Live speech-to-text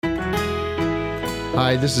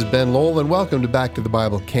Hi, this is Ben Lowell, and welcome to Back to the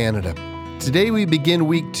Bible Canada. Today we begin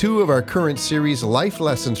week 2 of our current series, Life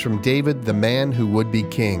Lessons from David, the Man Who Would Be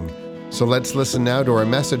King. So let's listen now to our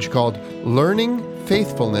message called Learning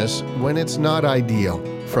Faithfulness When It's Not Ideal,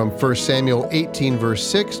 from 1 Samuel 18, verse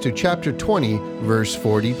 6 to chapter 20, verse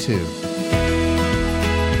 42.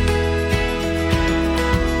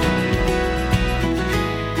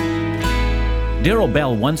 Darrell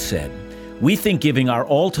Bell once said, "We think giving our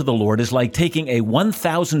all to the Lord is like taking a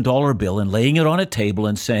 $1,000 bill and laying it on a table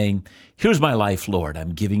and saying, 'Here's my life, Lord, I'm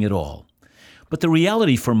giving it all.' But the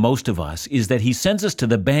reality for most of us is that He sends us to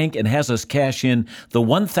the bank and has us cash in the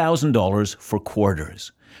 $1,000 for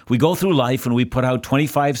quarters. We go through life and we put out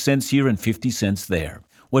 25 cents here and 50 cents there.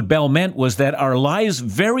 What Bell meant was that our lives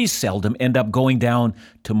very seldom end up going down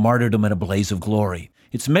to martyrdom in a blaze of glory.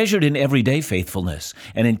 It's measured in everyday faithfulness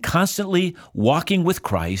and in constantly walking with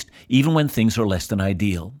Christ, even when things are less than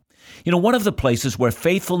ideal. You know, one of the places where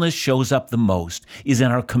faithfulness shows up the most is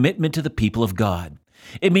in our commitment to the people of God.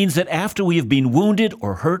 It means that after we have been wounded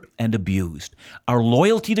or hurt and abused, our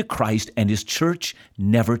loyalty to Christ and His church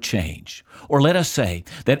never change. Or let us say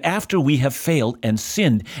that after we have failed and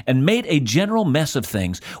sinned and made a general mess of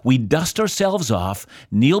things, we dust ourselves off,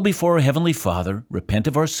 kneel before our Heavenly Father, repent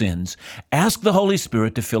of our sins, ask the Holy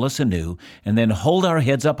Spirit to fill us anew, and then hold our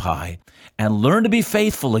heads up high and learn to be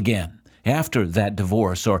faithful again. After that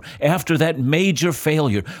divorce or after that major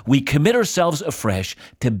failure, we commit ourselves afresh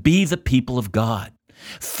to be the people of God.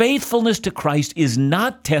 Faithfulness to Christ is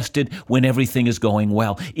not tested when everything is going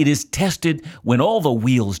well. It is tested when all the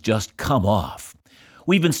wheels just come off.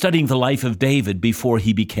 We've been studying the life of David before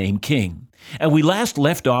he became king. And we last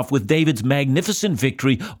left off with David's magnificent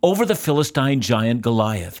victory over the Philistine giant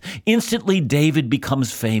Goliath. Instantly, David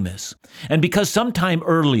becomes famous. And because sometime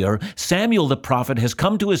earlier, Samuel the prophet has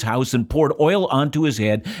come to his house and poured oil onto his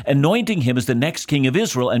head, anointing him as the next king of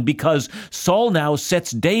Israel, and because Saul now sets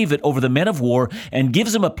David over the men of war and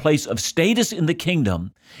gives him a place of status in the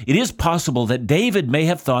kingdom, it is possible that David may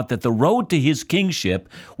have thought that the road to his kingship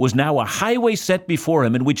was now a highway set before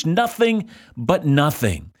him in which nothing but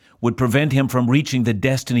nothing would prevent him from reaching the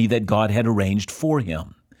destiny that God had arranged for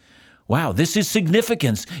him. Wow, this is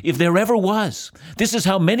significance, if there ever was. This is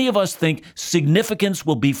how many of us think significance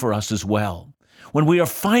will be for us as well. When we are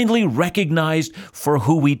finally recognized for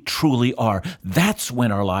who we truly are, that's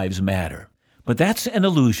when our lives matter. But that's an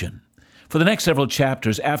illusion. For the next several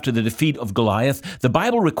chapters after the defeat of Goliath, the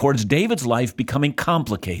Bible records David's life becoming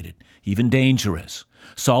complicated, even dangerous.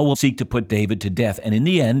 Saul will seek to put David to death, and in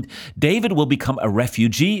the end, David will become a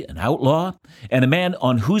refugee, an outlaw, and a man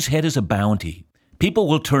on whose head is a bounty. People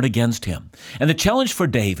will turn against him. And the challenge for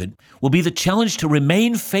David will be the challenge to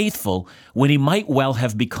remain faithful when he might well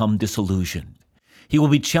have become disillusioned. He will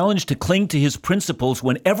be challenged to cling to his principles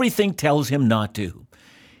when everything tells him not to.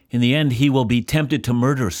 In the end, he will be tempted to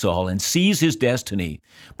murder Saul and seize his destiny,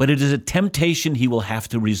 but it is a temptation he will have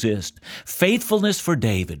to resist. Faithfulness for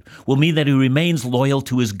David will mean that he remains loyal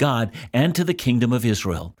to his God and to the kingdom of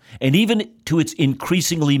Israel, and even to its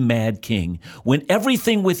increasingly mad king, when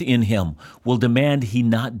everything within him will demand he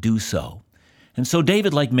not do so. And so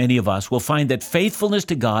David, like many of us, will find that faithfulness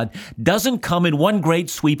to God doesn't come in one great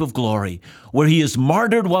sweep of glory, where he is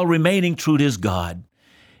martyred while remaining true to his God.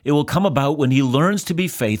 It will come about when he learns to be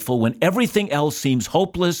faithful when everything else seems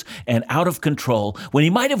hopeless and out of control, when he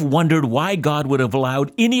might have wondered why God would have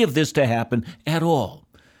allowed any of this to happen at all.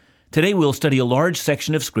 Today we'll study a large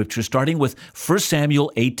section of Scripture starting with 1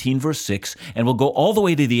 Samuel 18, verse 6, and we'll go all the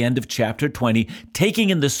way to the end of chapter 20, taking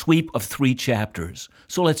in the sweep of 3 chapters.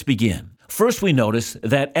 So let's begin. First, we notice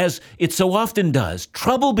that, as it so often does,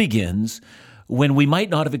 trouble begins when we might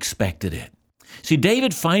not have expected it. See,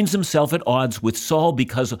 David finds himself at odds with Saul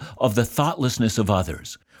because of the thoughtlessness of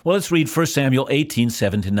others. Well, let's read 1 Samuel 18,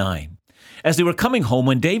 7-9. As they were coming home,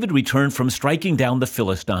 when David returned from striking down the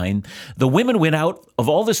Philistine, the women went out of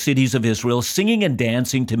all the cities of Israel, singing and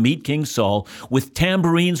dancing to meet King Saul, with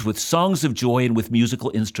tambourines, with songs of joy, and with musical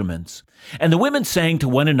instruments. And the women sang to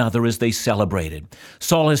one another as they celebrated.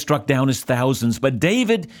 Saul has struck down his thousands, but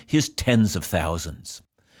David his tens of thousands.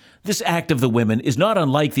 This act of the women is not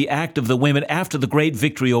unlike the act of the women after the great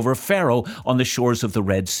victory over Pharaoh on the shores of the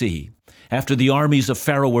Red Sea. After the armies of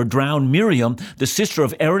Pharaoh were drowned, Miriam, the sister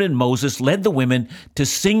of Aaron and Moses, led the women to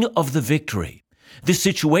sing of the victory. This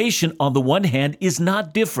situation, on the one hand, is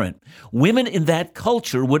not different. Women in that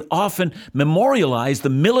culture would often memorialize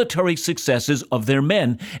the military successes of their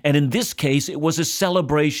men, and in this case, it was a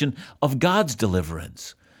celebration of God's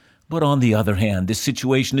deliverance. But on the other hand, this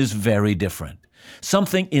situation is very different.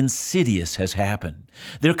 Something insidious has happened.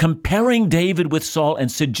 They're comparing David with Saul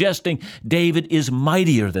and suggesting David is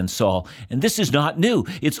mightier than Saul. And this is not new.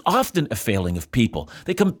 It's often a failing of people.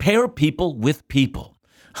 They compare people with people.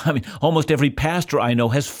 Almost every pastor I know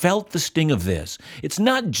has felt the sting of this. It's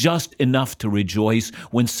not just enough to rejoice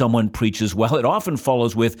when someone preaches well. It often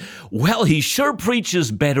follows with, well, he sure preaches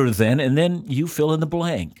better than, and then you fill in the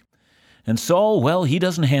blank. And Saul, well, he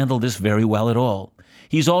doesn't handle this very well at all.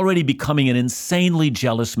 He's already becoming an insanely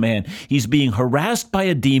jealous man. He's being harassed by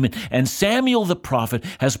a demon, and Samuel the prophet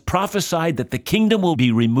has prophesied that the kingdom will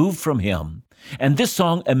be removed from him. And this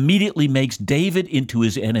song immediately makes David into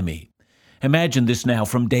his enemy. Imagine this now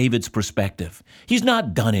from David's perspective. He's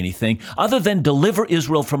not done anything other than deliver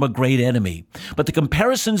Israel from a great enemy. But the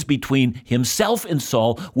comparisons between himself and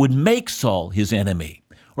Saul would make Saul his enemy.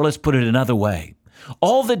 Or let's put it another way.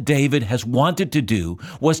 All that David has wanted to do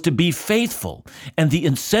was to be faithful, and the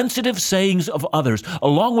insensitive sayings of others,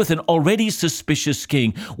 along with an already suspicious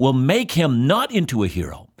king, will make him not into a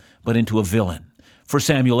hero, but into a villain. 1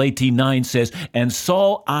 Samuel 18:9 says, and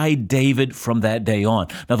Saul eyed David from that day on.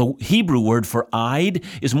 Now, the Hebrew word for eyed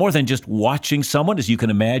is more than just watching someone, as you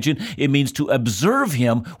can imagine. It means to observe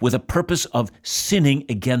him with a purpose of sinning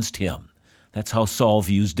against him. That's how Saul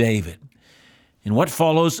views David. And what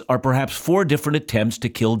follows are perhaps 4 different attempts to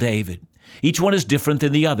kill David. Each one is different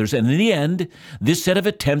than the others, and in the end, this set of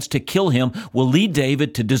attempts to kill him will lead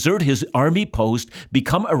David to desert his army post,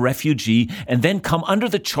 become a refugee, and then come under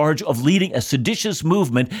the charge of leading a seditious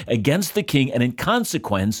movement against the king, and in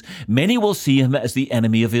consequence, many will see him as the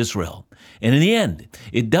enemy of Israel. And in the end,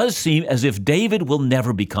 it does seem as if David will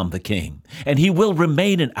never become the king, and he will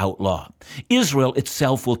remain an outlaw. Israel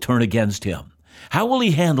itself will turn against him. How will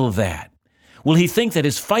he handle that? Will he think that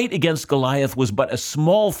his fight against Goliath was but a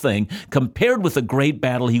small thing compared with the great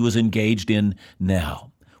battle he was engaged in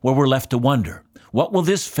now? Well, we're left to wonder, what will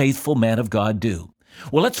this faithful man of God do?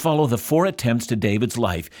 Well, let's follow the 4 attempts to David's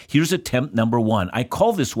life. Here's attempt number 1. I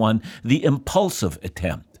call this one the impulsive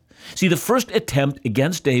attempt. See, the first attempt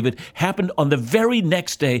against David happened on the very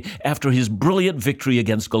next day after his brilliant victory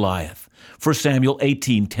against Goliath. 1 Samuel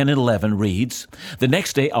 18:10 and 11 reads, the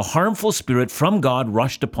next day a harmful spirit from God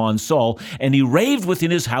rushed upon Saul, and he raved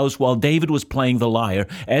within his house while David was playing the lyre,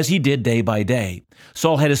 as he did day by day.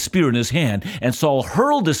 Saul had a spear in his hand, and Saul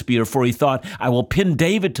hurled the spear, for he thought, I will pin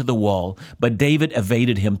David to the wall, but David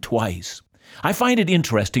evaded him twice. I find it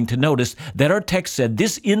interesting to notice that our text said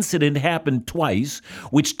this incident happened twice,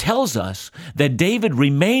 which tells us that David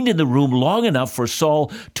remained in the room long enough for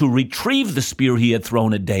Saul to retrieve the spear he had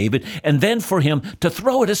thrown at David, and then for him to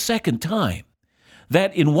throw it a second time.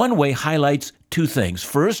 That in one way highlights 2 things.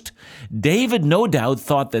 First, David no doubt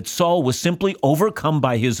thought that Saul was simply overcome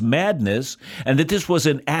by his madness, and that this was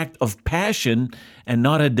an act of passion and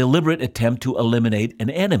not a deliberate attempt to eliminate an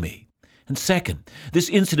enemy. And second, this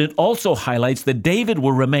incident also highlights that David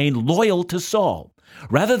will remain loyal to Saul.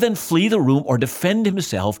 Rather than flee the room or defend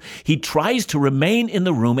himself, he tries to remain in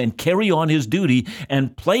the room and carry on his duty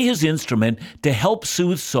and play his instrument to help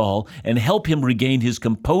soothe Saul and help him regain his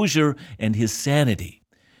composure and his sanity.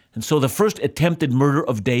 And so the first attempted murder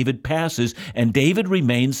of David passes, and David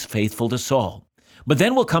remains faithful to Saul. But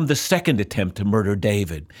then will come the second attempt to murder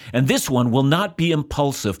David, and this one will not be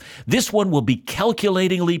impulsive. This one will be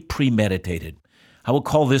calculatingly premeditated. I will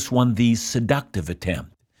call this one the seductive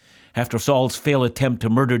attempt. After Saul's failed attempt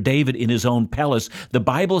to murder David in his own palace, the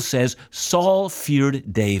Bible says Saul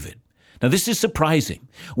feared David. Now, this is surprising.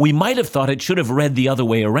 We might have thought it should have read the other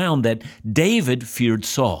way around, that David feared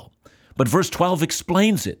Saul. But verse 12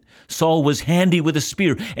 explains it. Saul was handy with a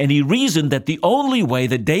spear, and he reasoned that the only way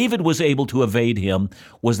that David was able to evade him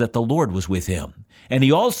was that the Lord was with him. And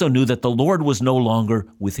he also knew that the Lord was no longer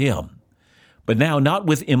with him. But now, not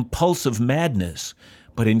with impulsive madness,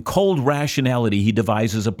 but in cold rationality, he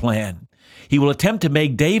devises a plan. He will attempt to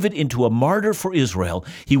make David into a martyr for Israel.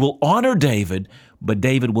 He will honor David, but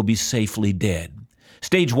David will be safely dead.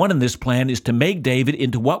 Stage 1 in this plan is to make David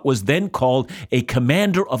into what was then called a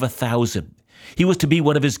commander of 1,000. He was to be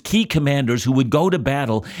one of his key commanders who would go to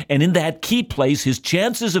battle, and in that key place, his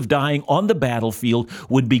chances of dying on the battlefield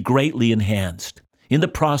would be greatly enhanced. In the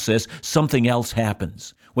process, something else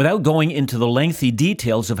happens. Without going into the lengthy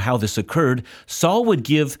details of how this occurred, Saul would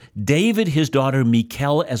give David his daughter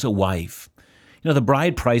Michal as a wife. The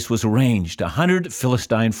bride price was arranged, 100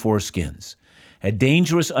 Philistine foreskins. A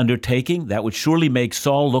dangerous undertaking that would surely make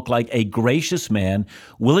Saul look like a gracious man,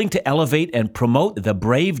 willing to elevate and promote the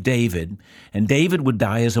brave David, and David would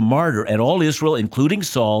die as a martyr, and all Israel, including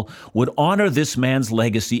Saul, would honor this man's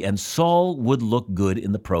legacy, and Saul would look good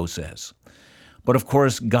in the process. But of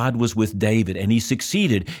course, God was with David, and he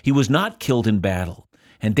succeeded. He was not killed in battle.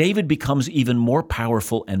 And David becomes even more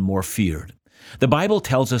powerful and more feared. The Bible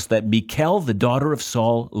tells us that Michal, the daughter of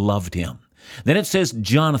Saul, loved him. Then it says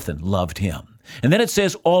Jonathan loved him. And then it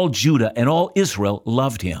says all Judah and all Israel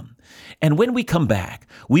loved him. And when we come back,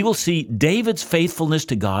 we will see David's faithfulness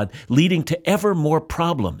to God leading to ever more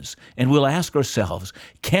problems. And we'll ask ourselves,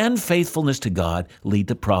 can faithfulness to God lead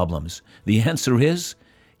to problems? The answer is,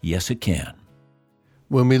 yes, it can.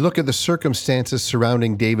 When we look at the circumstances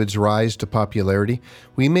surrounding David's rise to popularity,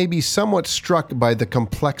 we may be somewhat struck by the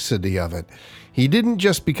complexity of it. He didn't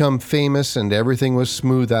just become famous and everything was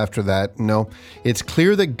smooth after that. No, it's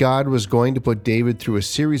clear that God was going to put David through a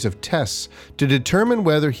series of tests to determine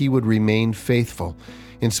whether he would remain faithful,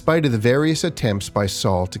 in spite of the various attempts by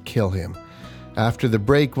Saul to kill him. After the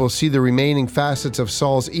break, we'll see the remaining facets of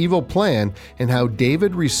Saul's evil plan and how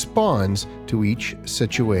David responds to each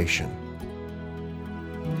situation.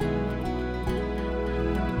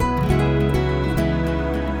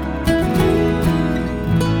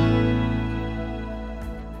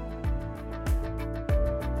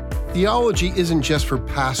 Theology isn't just for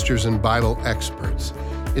pastors and Bible experts.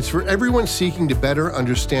 It's for everyone seeking to better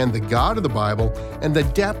understand the God of the Bible and the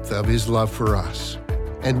depth of His love for us.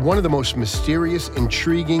 And one of the most mysterious,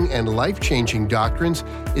 intriguing, and life-changing doctrines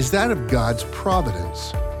is that of God's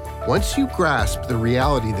providence. Once you grasp the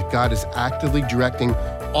reality that God is actively directing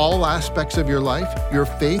all aspects of your life, your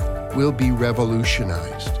faith will be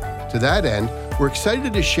revolutionized. To that end, we're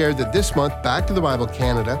excited to share that this month, Back to the Bible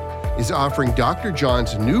Canada is offering Dr.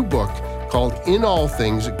 John's new book called In All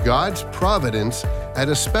Things, God's Providence at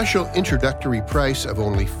a special introductory price of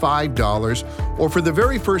only $5, or for the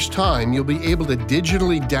very first time, you'll be able to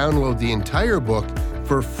digitally download the entire book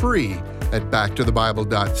for free at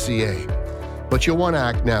backtothebible.ca. But you'll want to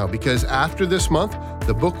act now, because after this month,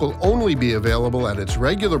 the book will only be available at its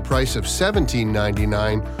regular price of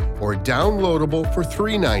 $17.99 or downloadable for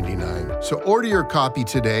 $3.99. So order your copy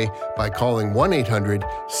today by calling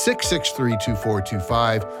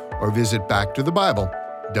 1-800-663-2425 or visit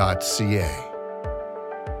backtothebible.ca.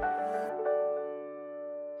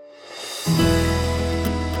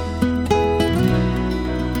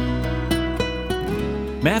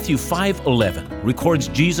 Matthew 5:11 records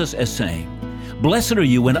Jesus as saying, "Blessed are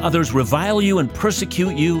you when others revile you and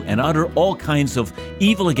persecute you and utter all kinds of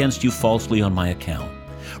evil against you falsely on my account.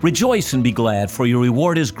 Rejoice and be glad, for your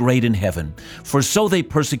reward is great in heaven, for so they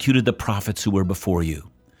persecuted the prophets who were before you."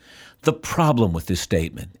 The problem with this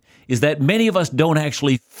statement is that many of us don't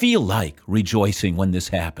actually feel like rejoicing when this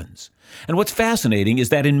happens. And what's fascinating is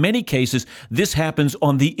that in many cases, this happens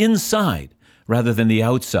on the inside rather than the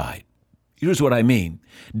outside. Here's what I mean.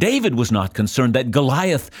 David was not concerned that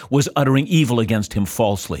Goliath was uttering evil against him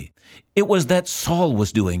falsely. It was that Saul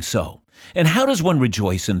was doing so. And how does one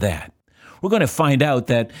rejoice in that? We're going to find out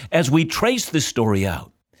that as we trace this story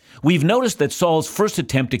out, we've noticed that Saul's first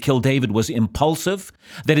attempt to kill David was impulsive,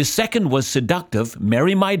 that his second was seductive,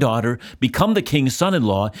 marry my daughter, become the king's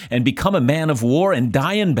son-in-law, and become a man of war and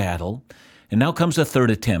die in battle. And now comes a third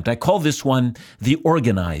attempt. I call this one the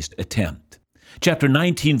organized attempt. Chapter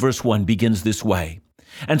 19, verse 1 begins this way.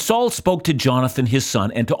 "And Saul spoke to Jonathan his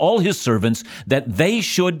son and to all his servants that they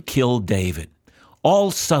should kill David." All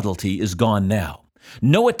subtlety is gone now.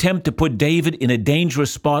 No attempt to put David in a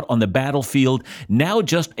dangerous spot on the battlefield, now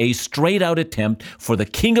just a straight-out attempt for the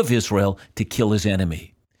king of Israel to kill his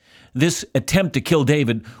enemy. This attempt to kill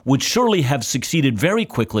David would surely have succeeded very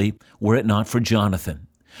quickly were it not for Jonathan.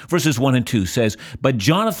 Verses 1 and 2 says, "But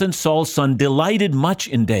Jonathan, Saul's son, delighted much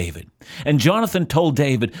in David. And Jonathan told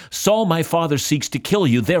David, 'Saul my father seeks to kill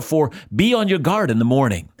you, therefore be on your guard in the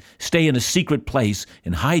morning. Stay in a secret place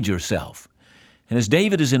and hide yourself.' And as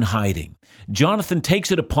David is in hiding, Jonathan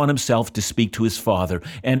takes it upon himself to speak to his father,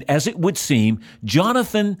 and as it would seem,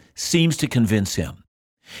 Jonathan seems to convince him.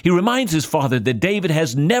 He reminds his father that David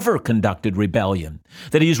has never conducted rebellion,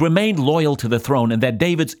 that he has remained loyal to the throne, and that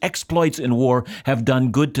David's exploits in war have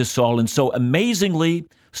done good to Saul. And so amazingly,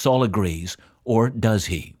 Saul agrees, or does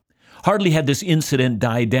he? Hardly had this incident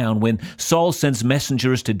died down when Saul sends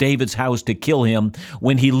messengers to David's house to kill him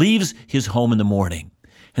when he leaves his home in the morning.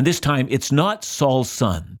 And this time, it's not Saul's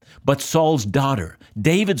son, but Saul's daughter,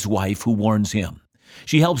 David's wife, who warns him.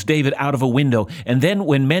 She helps David out of a window, and then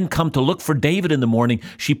when men come to look for David in the morning,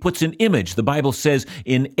 she puts an image, the Bible says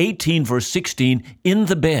in 18 verse 16, in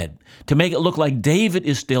the bed, to make it look like David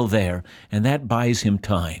is still there, and that buys him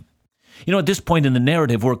time. You know, at this point in the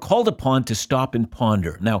narrative, we're called upon to stop and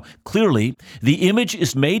ponder. Now, clearly, the image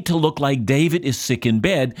is made to look like David is sick in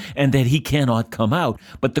bed and that he cannot come out.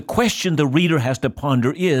 But the question the reader has to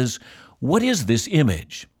ponder is, what is this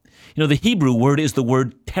image? The Hebrew word is the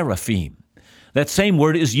word teraphim. That same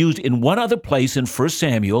word is used in one other place in 1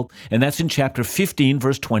 Samuel, and that's in chapter 15,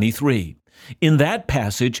 verse 23. In that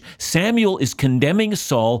passage, Samuel is condemning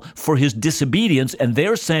Saul for his disobedience, and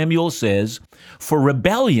there Samuel says, "For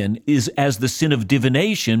rebellion is as the sin of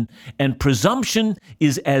divination, and presumption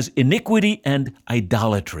is as iniquity and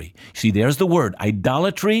idolatry." See, there's the word,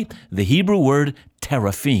 idolatry, the Hebrew word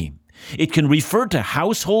teraphim. It can refer to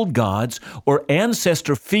household gods or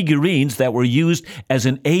ancestor figurines that were used as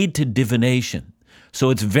an aid to divination. So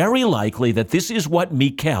it's very likely that this is what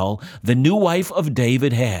Michal, the new wife of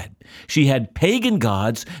David, had. She had pagan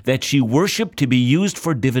gods that she worshiped to be used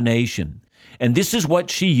for divination. And this is what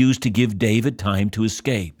she used to give David time to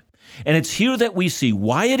escape. And it's here that we see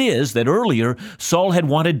why it is that earlier Saul had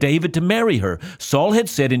wanted David to marry her. Saul had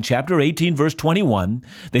said in chapter 18, verse 21,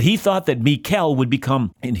 that he thought that Michal would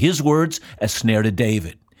become, in his words, a snare to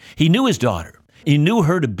David. He knew his daughter. He knew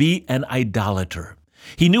her to be an idolater.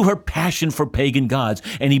 He knew her passion for pagan gods,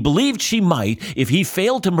 and he believed she might, if he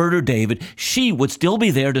failed to murder David, she would still be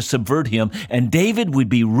there to subvert him, and David would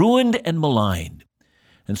be ruined and maligned.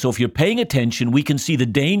 And so if you're paying attention, we can see the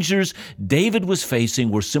dangers David was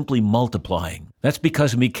facing were simply multiplying. That's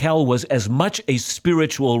because Michal was as much a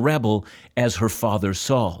spiritual rebel as her father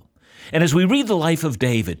Saul. And as we read the life of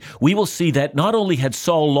David, we will see that not only had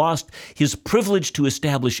Saul lost his privilege to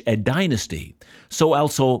establish a dynasty, so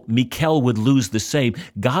also Michal would lose the same.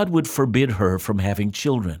 God would forbid her from having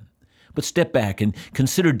children. But step back and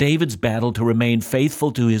consider David's battle to remain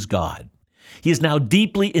faithful to his God. He is now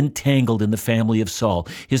deeply entangled in the family of Saul.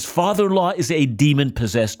 His father-in-law is a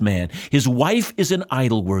demon-possessed man. His wife is an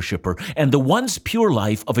idol worshiper. And the once pure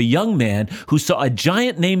life of a young man who saw a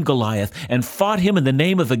giant named Goliath and fought him in the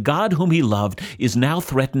name of the God whom he loved is now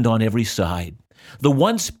threatened on every side. The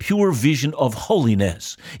once pure vision of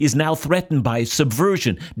holiness is now threatened by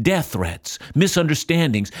subversion, death threats,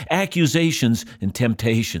 misunderstandings, accusations, and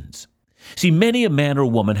temptations. See, many a man or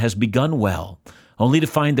woman has begun well, only to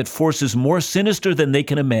find that forces more sinister than they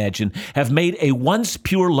can imagine have made a once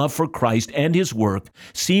pure love for Christ and his work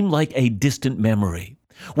seem like a distant memory.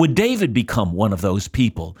 Would David become one of those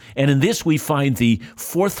people? And in this we find the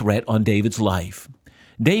fourth threat on David's life.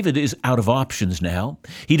 David is out of options now.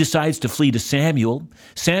 He decides to flee to Samuel.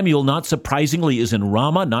 Samuel, not surprisingly, is in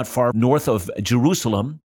Ramah, not far north of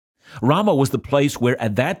Jerusalem. Ramah was the place where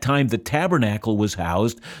at that time the tabernacle was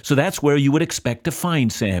housed, so that's where you would expect to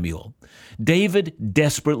find Samuel. David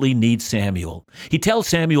desperately needs Samuel. He tells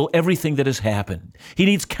Samuel everything that has happened. He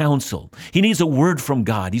needs counsel. He needs a word from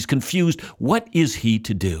God. He's confused. What is he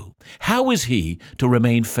to do? How is he to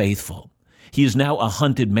remain faithful? He is now a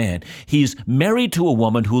hunted man. He's married to a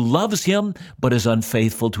woman who loves him but is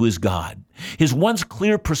unfaithful to his God. His once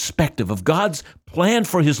clear perspective of God's plan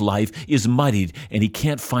for his life is muddied, and he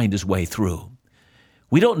can't find his way through.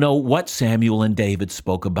 We don't know what Samuel and David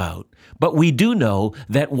spoke about, but we do know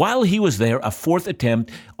that while he was there, a fourth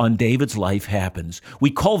attempt on David's life happens.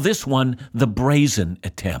 We call this one the brazen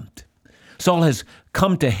attempt. Saul has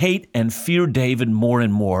come to hate and fear David more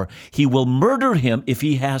and more. He will murder him if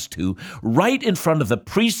he has to, right in front of the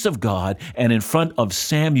priests of God and in front of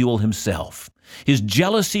Samuel himself. His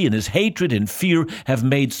jealousy and his hatred and fear have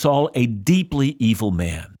made Saul a deeply evil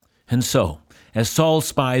man. And so, as Saul's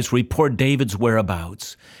spies report David's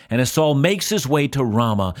whereabouts, and as Saul makes his way to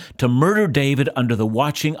Ramah to murder David under the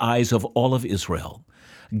watching eyes of all of Israel,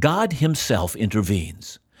 God himself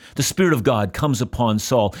intervenes. The Spirit of God comes upon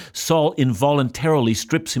Saul. Saul involuntarily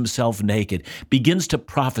strips himself naked, begins to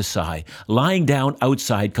prophesy, lying down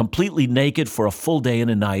outside completely naked for a full day and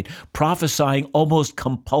a night, prophesying almost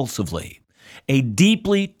compulsively. A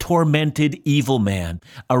deeply tormented evil man,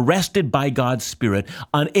 arrested by God's Spirit,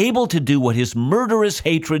 unable to do what his murderous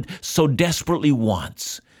hatred so desperately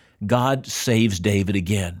wants. God saves David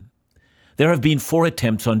again. There have been 4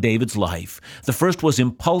 attempts on David's life. The first was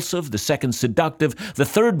impulsive, the second seductive, the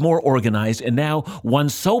third more organized, and now one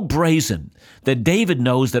so brazen that David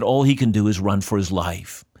knows that all he can do is run for his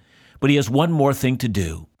life. But he has one more thing to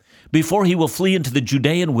do. Before he will flee into the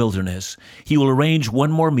Judean wilderness, he will arrange one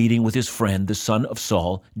more meeting with his friend, the son of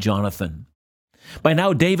Saul, Jonathan. By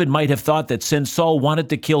now, David might have thought that since Saul wanted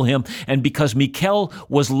to kill him, and because Michal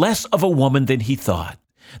was less of a woman than he thought,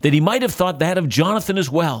 that he might have thought that of Jonathan as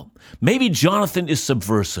well. Maybe Jonathan is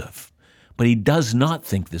subversive, but he does not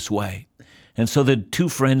think this way. And so the 2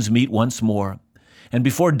 friends meet once more. And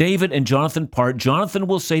before David and Jonathan part, Jonathan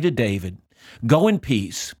will say to David, "Go in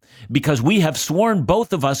peace, because we have sworn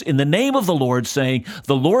both of us in the name of the Lord, saying,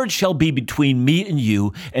 'The Lord shall be between me and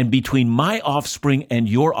you, and between my offspring and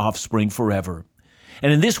your offspring forever.'"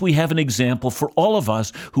 And in this we have an example for all of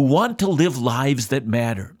us who want to live lives that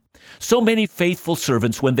matter. So many faithful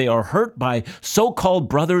servants, when they are hurt by so-called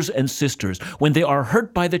brothers and sisters, when they are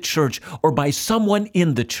hurt by the church or by someone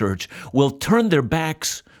in the church, will turn their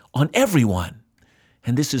backs on everyone.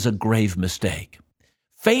 And this is a grave mistake.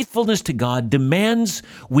 Faithfulness to God demands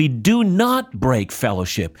we do not break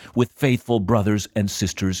fellowship with faithful brothers and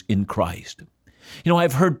sisters in Christ. You know,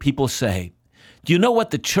 I've heard people say, "Do you know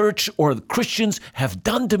what the church or the Christians have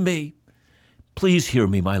done to me?" Please hear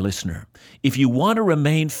me, my listener. If you want to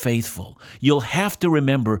remain faithful, you'll have to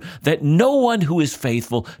remember that no one who is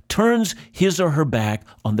faithful turns his or her back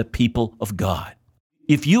on the people of God.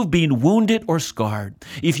 If you've been wounded or scarred,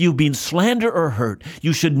 if you've been slandered or hurt,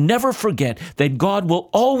 you should never forget that God will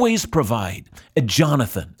always provide a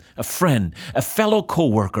Jonathan, a friend, a fellow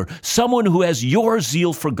co-worker, someone who has your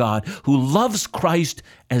zeal for God, who loves Christ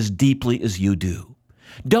as deeply as you do.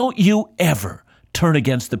 Don't you ever turn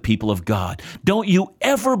against the people of God. Don't you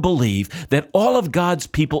ever believe that all of God's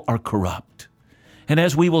people are corrupt. And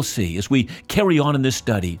as we will see, as we carry on in this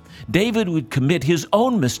study, David would commit his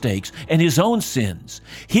own mistakes and his own sins.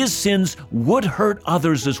 His sins would hurt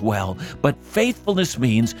others as well, but faithfulness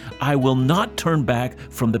means I will not turn back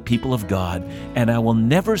from the people of God, and I will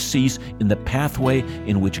never cease in the pathway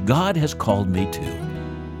in which God has called me to.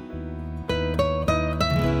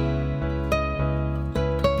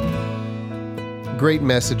 Great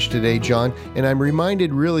message today, John. And I'm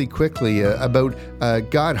reminded really quickly about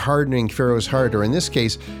God hardening Pharaoh's heart, or in this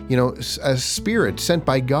case, a spirit sent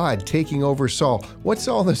by God taking over Saul. What's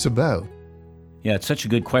all this about? Yeah, it's such a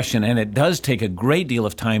good question, and it does take a great deal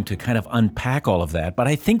of time to kind of unpack all of that, but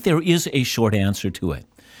I think there is a short answer to it.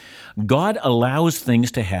 God allows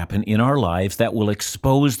things to happen in our lives that will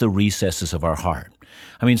expose the recesses of our heart.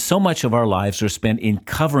 I mean, so much of our lives are spent in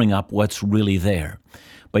covering up what's really there.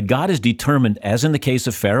 But God is determined, as in the case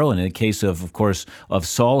of Pharaoh and in the case of course, of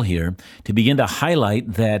Saul here, to begin to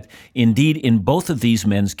highlight that indeed in both of these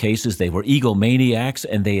men's cases, they were egomaniacs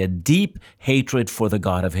and they had deep hatred for the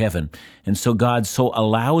God of heaven. And so God so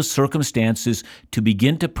allows circumstances to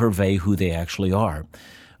begin to purvey who they actually are.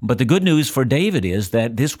 But the good news for David is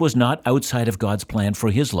that this was not outside of God's plan for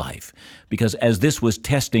his life, because as this was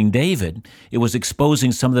testing David, it was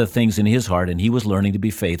exposing some of the things in his heart, and he was learning to be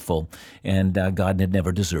faithful, and God had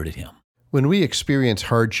never deserted him. When we experience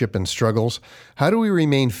hardship and struggles, how do we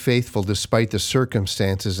remain faithful despite the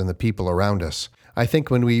circumstances and the people around us? I think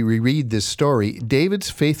when we reread this story, David's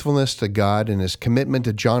faithfulness to God and his commitment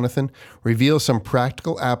to Jonathan reveals some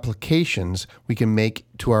practical applications we can make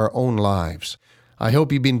to our own lives. I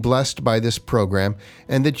hope you've been blessed by this program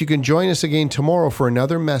and that you can join us again tomorrow for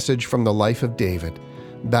another message from the life of David.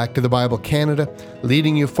 Back to the Bible Canada,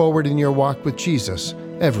 leading you forward in your walk with Jesus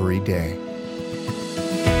every day.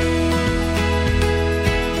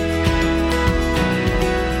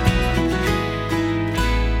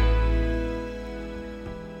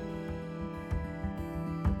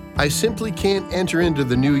 I simply can't enter into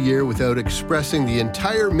the new year without expressing the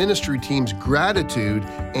entire ministry team's gratitude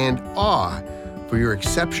and awe for your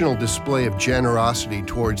exceptional display of generosity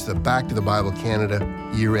towards the Back to the Bible Canada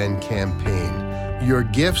year-end campaign. Your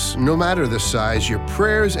gifts, no matter the size, your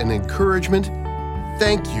prayers and encouragement,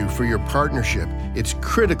 thank you for your partnership. It's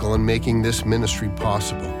critical in making this ministry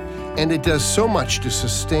possible. And it does so much to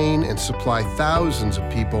sustain and supply thousands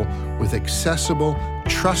of people with accessible,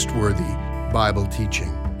 trustworthy Bible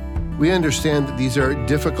teaching. We understand that these are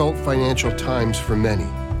difficult financial times for many,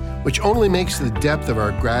 which only makes the depth of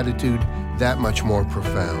our gratitude that much more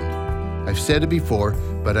profound. I've said it before,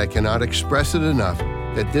 but I cannot express it enough,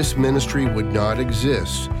 that this ministry would not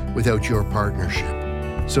exist without your partnership.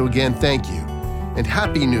 So again, thank you, and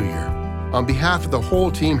Happy New Year. On behalf of the whole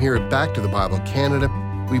team here at Back to the Bible Canada,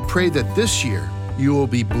 we pray that this year you will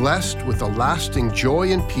be blessed with a lasting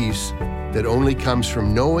joy and peace that only comes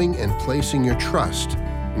from knowing and placing your trust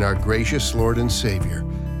in our gracious Lord and Savior,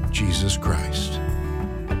 Jesus Christ.